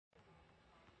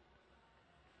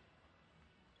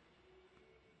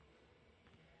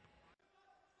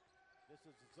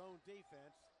This is the zone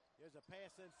defense. Here's a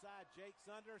pass inside. Jake's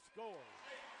under, scores.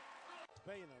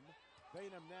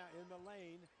 Bainham now in the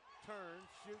lane. Turns,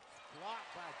 shoots,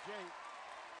 blocked by Jake.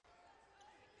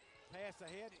 Pass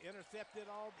ahead, intercepted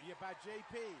all by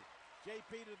JP.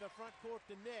 JP to the front court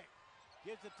to Nick.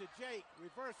 Gives it to Jake.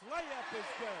 Reverse layup is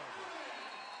good.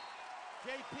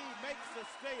 JP makes the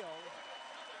steal.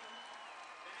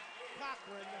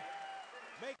 Cochran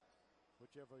makes,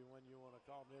 whichever one you want to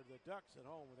call them. They're the Ducks at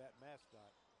home with that mascot.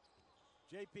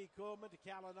 JP Kuhlman to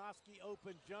Kalinowski.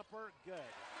 Open jumper,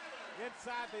 good.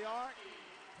 Inside the arc,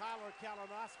 Tyler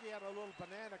Kalinowski had a little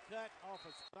banana cut off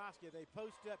of Kalinowski. They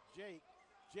post up Jake.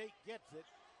 Jake gets it.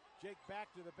 Jake back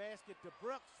to the basket to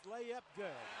Brooks. Layup,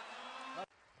 good.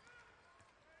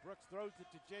 Brooks throws it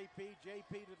to JP.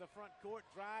 JP to the front court.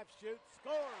 Drive, shoots,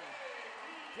 scores.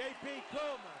 JP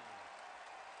Kuhlman.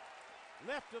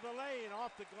 Left of the lane,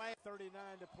 off the glass. 39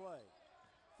 to play.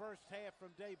 First half from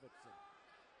Davidson.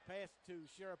 Pass to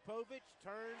Sharapovich.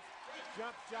 Turns.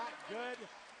 Jump shot, good.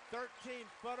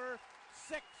 13-footer.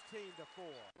 16-4.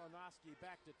 Kalinowski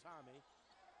back to Tommy.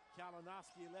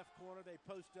 Kalinowski left corner. They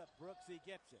post up Brooks. He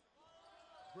gets it.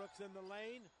 Brooks in the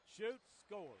lane. Shoots.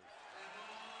 Scores.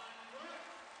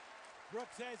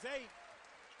 Brooks has 8.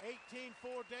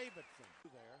 18-4 Davidson.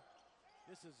 There.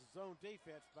 This is a zone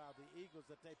defense by the Eagles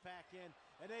that they pack in.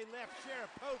 And they left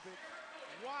Sharapovich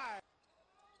wide.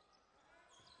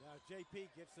 Now JP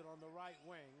gets it on the right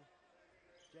wing.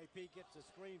 JP gets a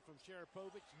screen from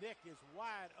Sharapovich. Nick is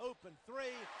wide open. 3.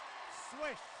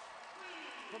 Swish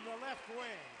from the left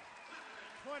wing.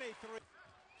 23.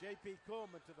 JP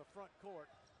Kuhlman to the front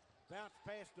court. Bounce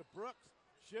pass to Brooks.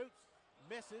 Shoots.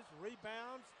 Misses.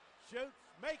 Rebounds. Shoots.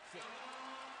 Makes it.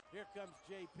 Here comes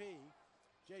JP.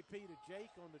 JP to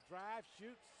Jake on the drive.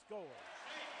 Shoots. Scores.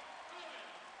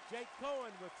 Jake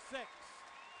Cohen with 6.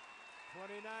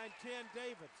 29-10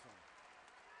 Davidson.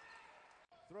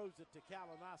 Throws it to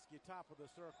Kalinowski, top of the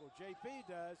circle. JP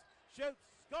does. Shoots.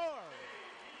 Scores.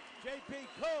 JP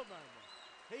Kuhlman.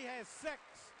 He has 6.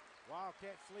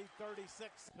 Wildcats lead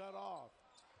 36. Cut off.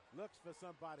 Looks for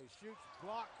somebody. Shoots.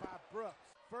 Blocked by Brooks.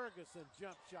 Ferguson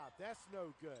jump shot. That's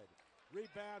no good.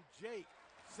 Rebound Jake.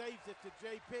 Saves it to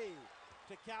JP.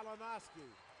 To Kalinowski.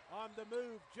 On the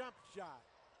move. Jump shot.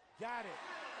 Got it.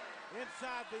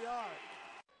 Inside the arc.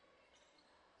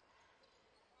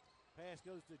 Pass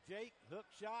goes to Jake. Hook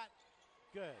shot.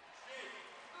 Good.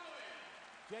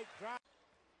 Jake drives.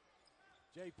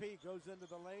 JP goes into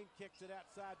the lane. Kicks it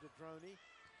outside to Droney.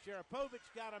 Sharapovich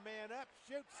got a man up.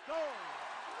 Shoots. Scores.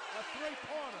 A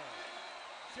three-pointer.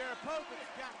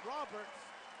 Sharapovich got Roberts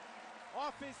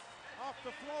off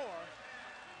the floor.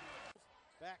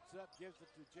 Backs up. Gives it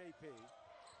to JP.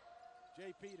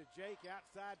 JP to Jake.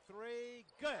 Outside 3.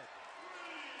 Good.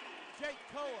 Jake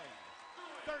Cohen.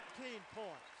 13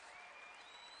 points.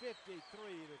 53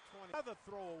 to 20. Another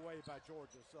throwaway by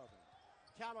Georgia Southern.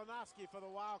 Kalinowski for the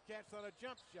Wildcats on a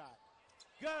jump shot.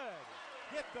 Good.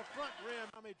 Hit the front rim.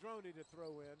 Tommy Droney to throw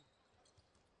in.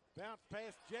 Bounce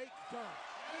past Jake. Dunk.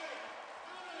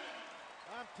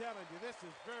 I'm telling you, this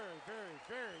is very, very,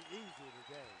 very easy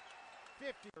today.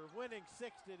 50. Winning 60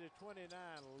 to 29.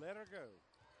 Let her go.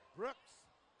 Brooks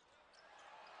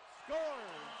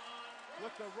scores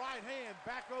with the right hand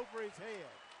back over his head.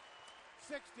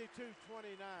 62-29.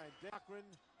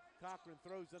 Cochran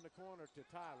throws in the corner to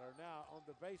Tyler. Now on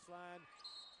the baseline,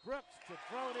 Brooks to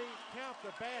Droney, count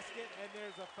the basket, and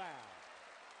there's a foul.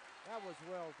 That was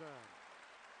well done.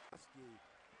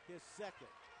 His second.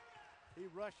 He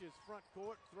rushes front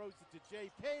court, throws it to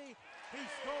JP. He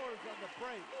scores on the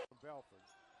break. Belford.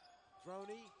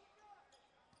 Droney,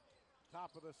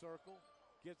 top of the circle,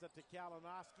 gives it to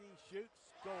Kalinowski, shoots,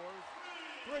 scores.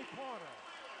 Three-pointer.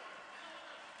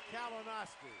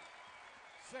 Kalinowski,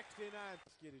 69.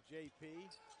 To JP.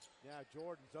 Now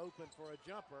Jordan's open for a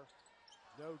jumper.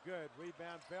 No good.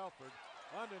 Rebound Belford.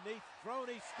 Underneath,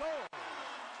 Droney scores.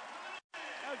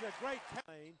 That was a great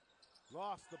lane.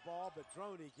 Lost the ball, but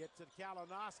Droney gets it.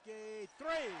 Kalinowski, 3.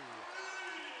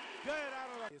 Good out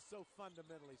of the. Is so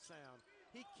fundamentally sound.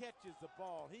 He catches the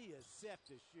ball. He is set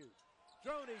to shoot.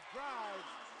 Droney drives,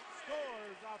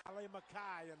 scores off Ali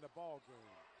Mackay in the ball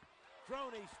game.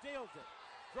 Droney steals it.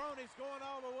 Droney's going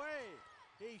all the way.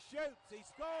 He shoots. He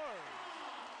scores.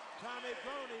 Tommy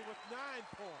Droney with 9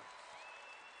 points.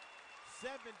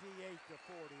 78 to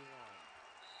 41.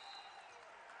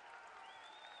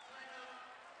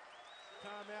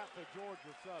 Timeout for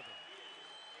Georgia Southern.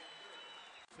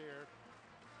 Here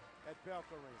at Belk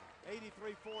Arena.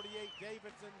 83-48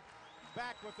 Davidson.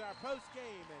 Back with our post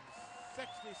game in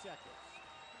 60 seconds.